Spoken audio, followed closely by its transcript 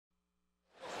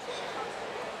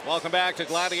Welcome back to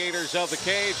Gladiators of the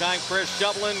Cage. I'm Chris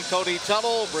Dublin, Cody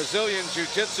Tuttle, Brazilian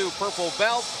Jiu-Jitsu purple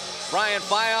belt. Brian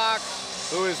Fyock,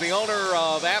 who is the owner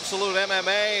of Absolute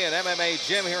MMA and MMA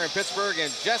Gym here in Pittsburgh,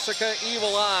 and Jessica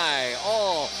Evil Eye,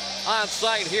 all on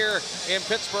site here in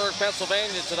Pittsburgh,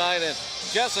 Pennsylvania tonight. And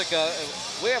Jessica,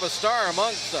 we have a star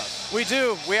amongst us. We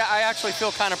do. I actually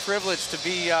feel kind of privileged to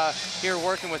be here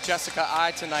working with Jessica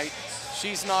Eye tonight.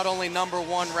 She's not only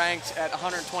 #1 ranked at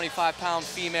 125-pound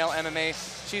female MMA,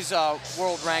 she's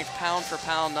world ranked pound for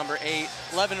pound #8,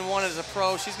 11-1 as a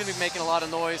pro. She's going to be making a lot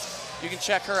of noise. You can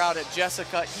check her out at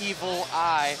Jessica Evil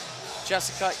Eye,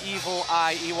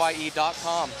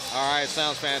 JessicaEvilEye.com. All right,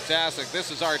 sounds fantastic.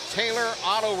 This is our Taylor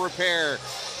Auto Repair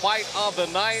fight of the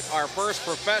night, our first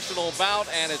professional bout,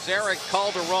 and it's Eric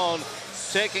Calderon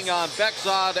taking on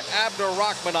Bekzod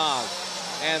Abdurakhmonoz.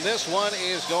 And this one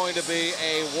is going to be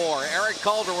a war. Eric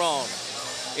Calderon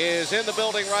is in the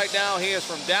building right now. He is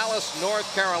from Dallas,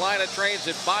 North Carolina, trains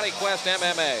at BodyQuest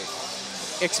MMA.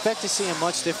 Expect to see a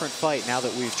much different fight now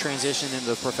that we've transitioned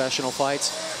into professional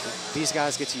fights. These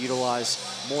guys get to utilize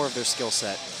more of their skill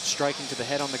set. Striking to the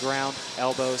head on the ground,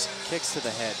 elbows, kicks to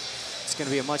the head. It's going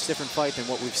to be a much different fight than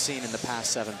what we've seen in the past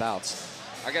 7 bouts.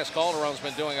 I guess Calderon's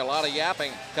been doing a lot of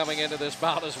yapping coming into this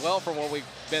bout as well from what we've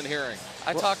been hearing.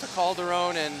 I talked to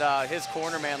Calderon and his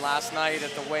corner man last night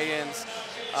at the weigh-ins.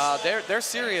 They're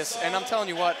serious, and I'm telling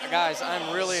you what, guys,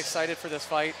 I'm really excited for this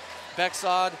fight.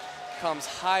 Bekzod comes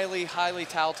highly, highly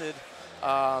touted.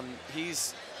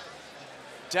 He's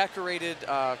decorated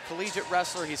collegiate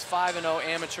wrestler. He's 5-0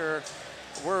 amateur.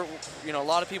 A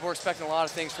lot of people are expecting a lot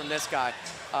of things from this guy.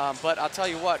 But I'll tell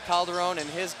you what, Calderon and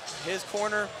his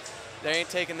corner, they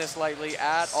ain't taking this lightly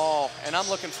at all. And I'm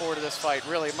looking forward to this fight.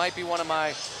 Really, it might be one of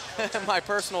my my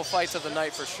personal fights of the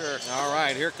night for sure. All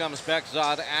right, here comes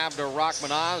Bekzod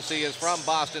Abdurakhmonoz. He is from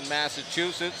Boston,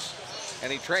 Massachusetts,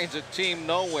 and he trains at Team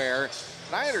Nowhere.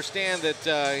 And I understand that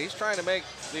he's trying to make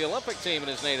the Olympic team in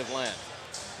his native land.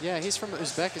 Yeah, he's from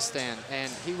Uzbekistan,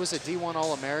 and he was a D1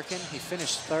 All-American. He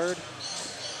finished 3rd.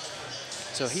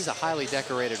 So he's a highly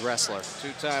decorated wrestler.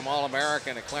 2-time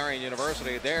All-American at Clarion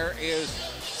University. There is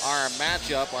our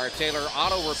matchup, our Taylor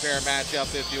Auto Repair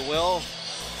matchup, if you will.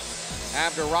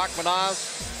 Abdurakhmonoz,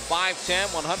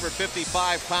 5'10",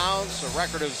 155 pounds, a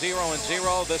record of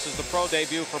 0-0. This is the pro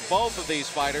debut for both of these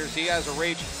fighters. He has a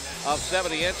reach of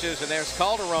 70 inches, and there's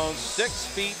Calderon, 6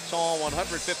 feet tall,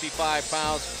 155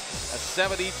 pounds, a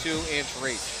 72-inch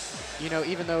reach. You know,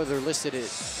 even though they're listed at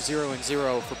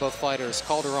 0-0 for both fighters,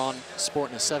 Calderon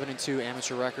sporting a 7-2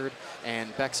 amateur record,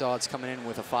 and Bekzod's coming in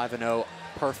with a 5-0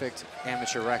 perfect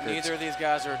amateur record. Neither of these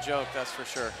guys are a joke, that's for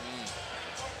sure.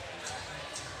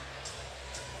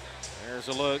 There's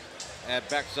a look at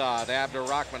Bekzod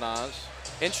Abdurakhmonoz.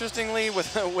 Interestingly,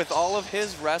 with all of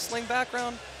his wrestling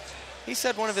background, he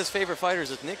said one of his favorite fighters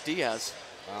is Nick Diaz.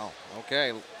 Wow,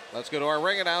 okay. Let's go to our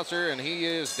ring announcer, and he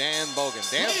is Dan Bogan.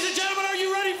 Dan? Ladies and gentlemen, are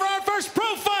you ready for our first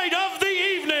pro fight of the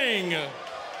evening?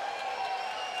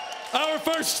 Our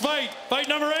first fight, fight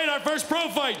number 8, our first pro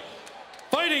fight.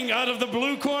 Fighting out of the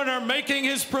blue corner, making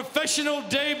his professional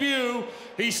debut.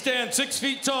 He stands 6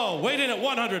 feet tall, weighed in at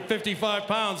 155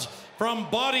 pounds. From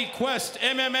BodyQuest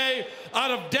MMA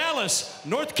out of Dallas,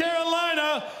 North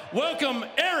Carolina, welcome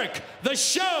Eric "The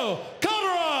Show"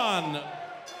 Calderon.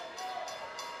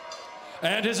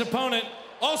 And his opponent,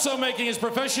 also making his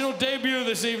professional debut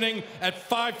this evening at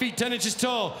 5 feet 10 inches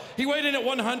tall. He weighed in at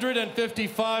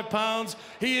 155 pounds.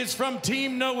 He is from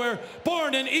Team Nowhere,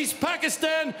 born in East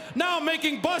Pakistan, now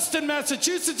making Boston,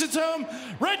 Massachusetts its home.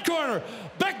 Red corner,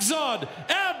 Bekzod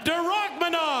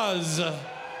Abdurakhmonoz.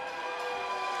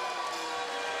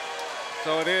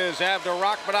 So it is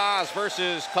Abdurakhmonoz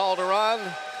versus Calderon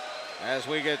as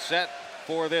we get set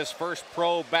for this first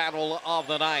pro battle of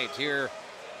the night here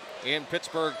in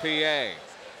Pittsburgh, PA.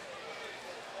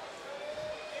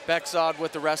 Bekzod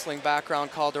with the wrestling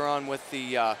background, Calderon with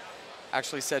the,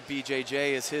 actually said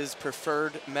BJJ is his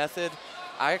preferred method.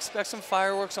 I expect some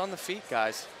fireworks on the feet,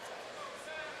 guys.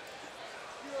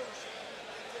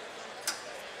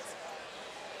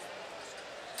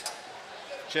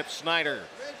 Chip Snyder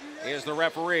is the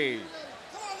referee.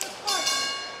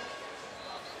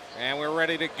 And we're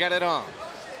ready to get it on.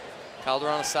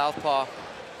 Calderon a southpaw.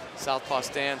 Southpaw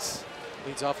stance.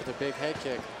 Leads off with a big head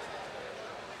kick.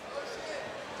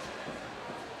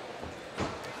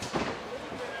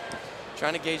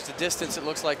 Trying to gauge the distance, it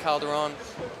looks like Calderon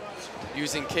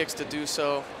using kicks to do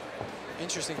so.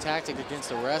 Interesting tactic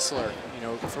against a wrestler. You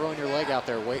know, throwing your leg out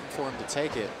there, waiting for him to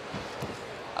take it.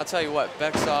 I'll tell you what,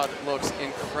 Bekzod looks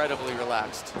incredibly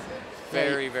relaxed.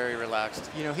 Very, very relaxed.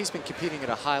 You know, he's been competing at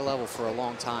a high level for a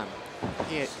long time.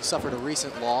 He had suffered a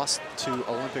recent loss to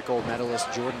Olympic gold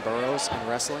medalist Jordan Burroughs in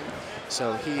wrestling,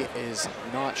 so he is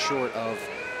not short of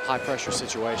high-pressure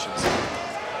situations.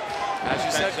 As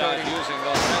you said, Cody, using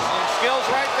those wrestling skills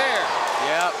right there.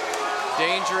 Yep,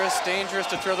 dangerous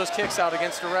to throw those kicks out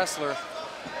against a wrestler.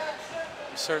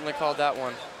 You certainly called that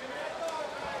one.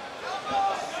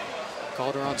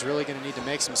 Calderon's really going to need to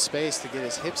make some space to get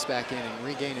his hips back in and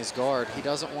regain his guard. He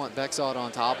doesn't want Bekzod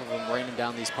on top of him, raining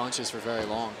down these punches for very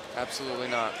long. Absolutely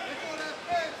not.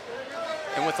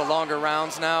 And with the longer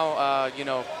rounds now, you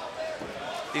know,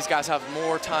 these guys have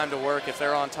more time to work. If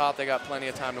they're on top, they got plenty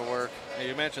of time to work. Now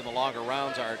you mentioned the longer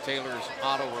rounds. Our Taylor's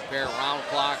auto repair round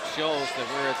clock shows that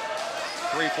we're at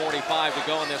 3:45 to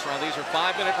go in this round. These are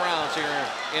 5-minute rounds here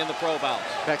in the pro bouts.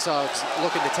 Bekzod's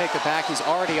looking to take the back. He's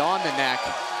already on the neck.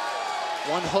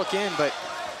 One hook in, but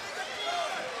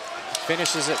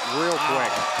finishes it real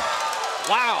quick.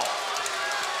 Wow.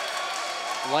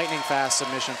 Lightning fast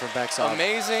submission from Bekzod.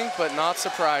 Amazing, but not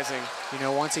surprising. You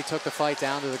know, once he took the fight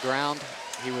down to the ground,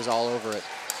 he was all over it.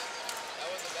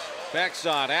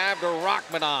 Bekzod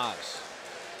Abdurakhmonoz.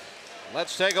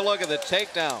 Let's take a look at the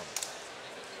takedown.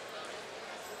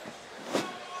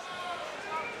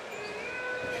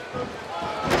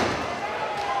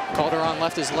 Calderon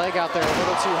left his leg out there a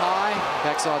little too high.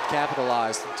 Bekzod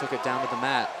capitalized and took it down to the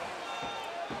mat.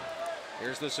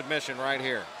 Here's the submission right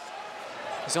here.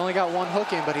 He's only got one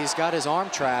hook in, but he's got his arm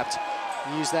trapped.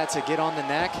 He used that to get on the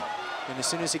neck, and as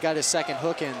soon as he got his second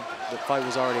hook in, the fight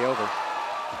was already over.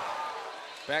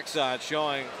 Bekzod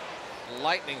showing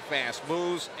lightning fast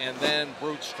moves and then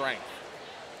brute strength.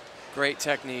 Great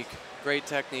technique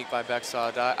by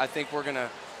Bekzod. I think we're gonna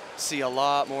see a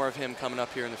lot more of him coming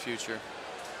up here in the future.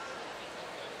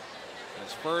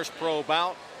 His first pro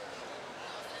bout.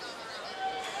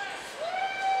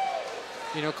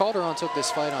 You know, Calderon took this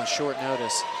fight on short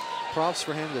notice. Props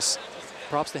to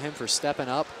him for stepping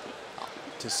up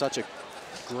to such a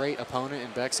great opponent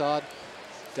in Bekzod.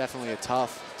 Definitely a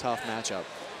tough matchup.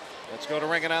 Let's go to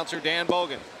ring announcer Dan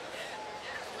Bogan.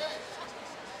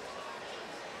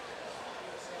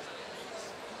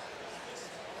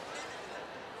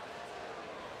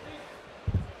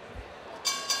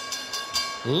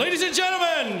 Ladies and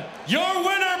gentlemen, your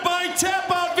winner by tap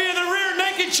out via the rear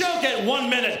naked choke at 1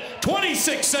 minute,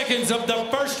 26 seconds of the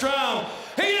first round.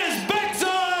 He is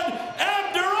Bekzod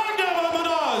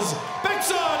Abdurakhmonoz.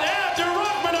 Bekzod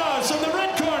Abdurakhmonoz from the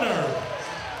red corner.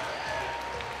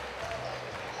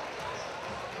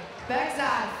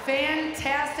 Bekzod,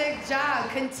 fantastic job.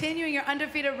 Continuing your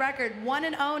undefeated record,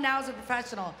 1-0 now as a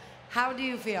professional. How do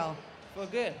you feel? Feel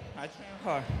good. I train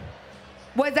hard.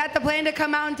 Was that the plan to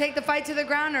come out and take the fight to the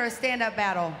ground or a stand-up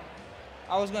battle?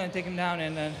 I was going to take him down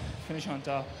and then finish on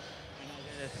top.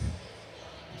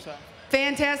 So.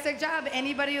 Fantastic job.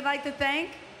 Anybody you'd like to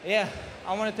thank? Yeah,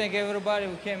 I want to thank everybody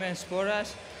who came and supported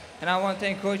us. And I want to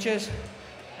thank coaches.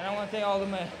 And I want to thank all of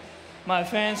my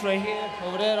fans right here,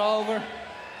 over there, all over.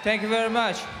 Thank you very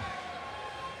much.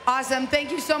 Awesome.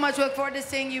 Thank you so much. Look forward to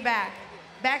seeing you back.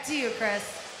 Back to you,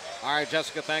 Chris. All right,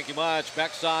 Jessica, thank you much.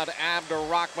 Bekzod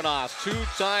Abdurakhmonoz,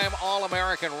 two-time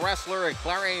All-American wrestler at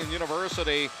Clarion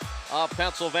University of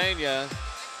Pennsylvania.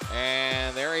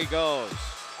 And there he goes.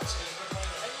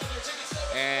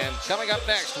 And coming up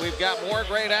next, we've got more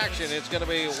great action. It's going to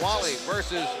be Wally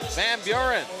versus Van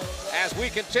Buren as we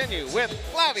continue with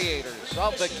Gladiators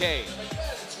of the Cage.